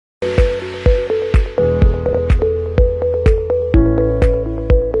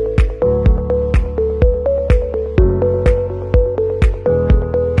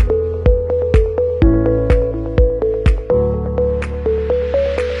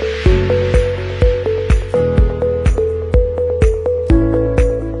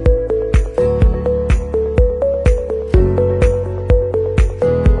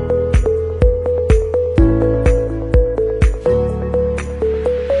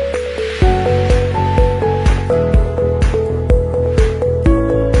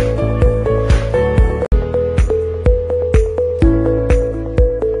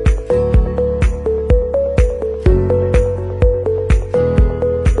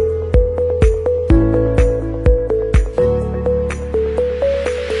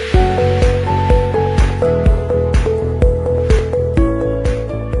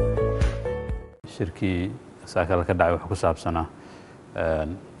saakala ka dhacay waxa ku saabsanaa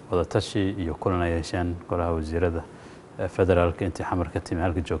wada tashi iyo kulan ay yeesheen golaha wasiirrada federaalka intii xamarka timi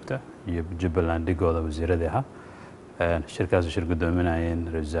halka joogta iyo Jubaland dhigooda wasiirradaha shirkaas shir gudoominayeen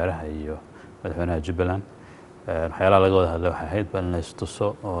wasaaraha iyo madaxwaynaha Jubaland waxyaalaha laga wada hadlay waxa ahayd bal inay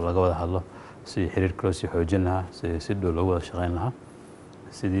tuso oo laga wada hadlo si xiriirka loo sii xoojin lahaa si dhow loogu wada shaqayn lahaa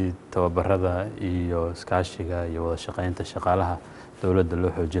sidii tababarada iyo iskaashiga iyo wada shaqaynta shaqaalaha dawladda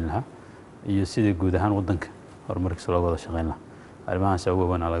loo xoojin lahaa iyo sidii guud ahaan wadanka horumarkiisa looga wada shaqayn lahaa arrimahaas ugu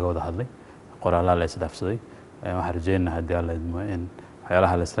weyn laga wada hadlay qoraalaha la isdhaafsaday waxaan rajaynayaa haddii alla idmo in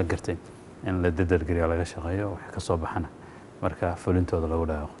waxyaalaha la isla gartay in la dadalgeliyo laga shaqeeyo wax ka soo baxana marka fulintooda lagu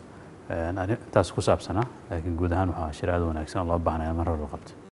dhaaqo taas ku saabsanaa laakiin guud ahaan waxa shir aad wanaagsan loo baahnaa mar hore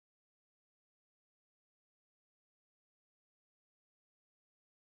qabto